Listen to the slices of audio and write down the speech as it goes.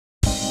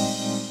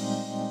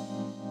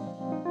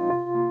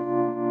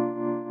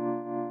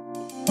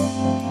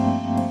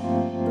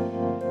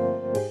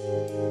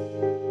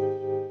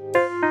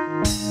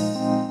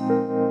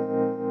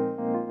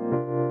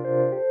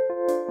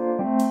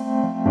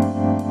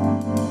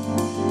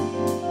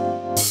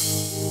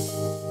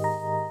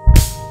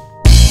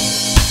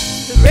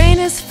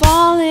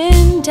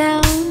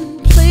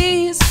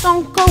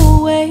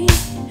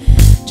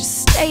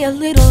a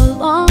little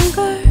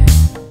longer.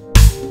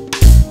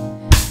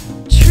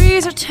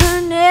 Trees are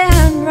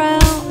turning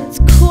round, it's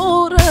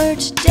colder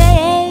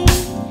today.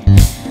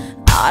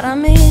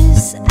 Autumn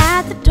is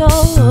at the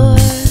door.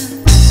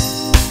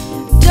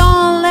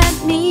 Don't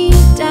let me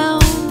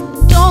down,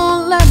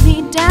 don't let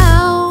me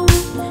down.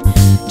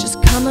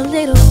 Just come a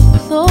little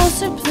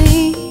closer,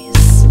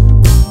 please.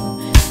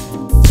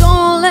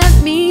 Don't let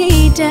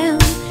me down,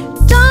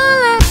 don't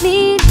let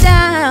me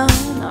down.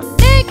 I'm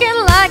naked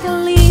like a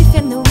leaf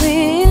in the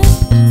wind.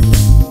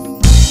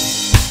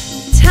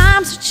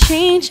 Times are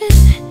changing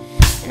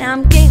and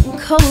I'm getting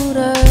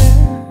colder.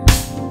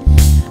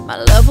 My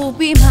love will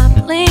be my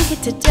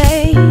blanket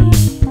today.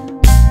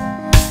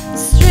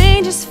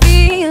 Strangest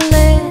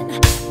feeling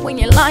when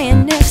you're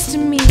lying next to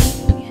me,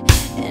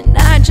 and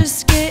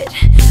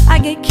I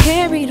get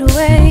carried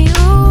away.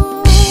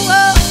 Ooh,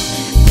 oh,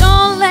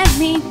 don't let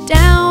me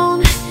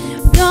down,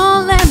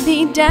 don't let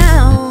me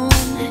down.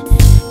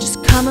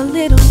 Just come a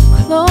little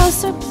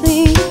closer,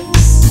 please.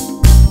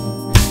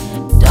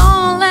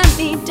 Don't let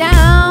me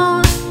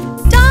down,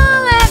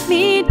 don't let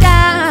me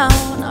down.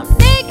 I'm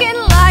naked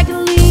like a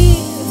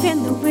leaf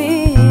in the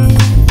wind.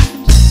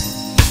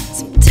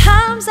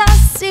 Sometimes I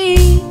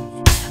see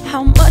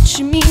how much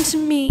you mean to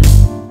me.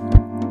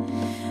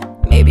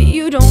 Maybe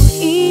you don't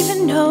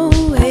even know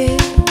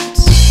it,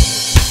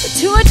 but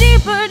to a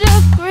deeper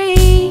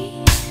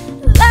degree,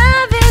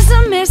 love is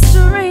a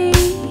mystery.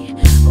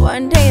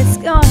 One day it's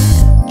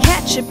gonna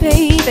catch you,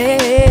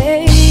 baby.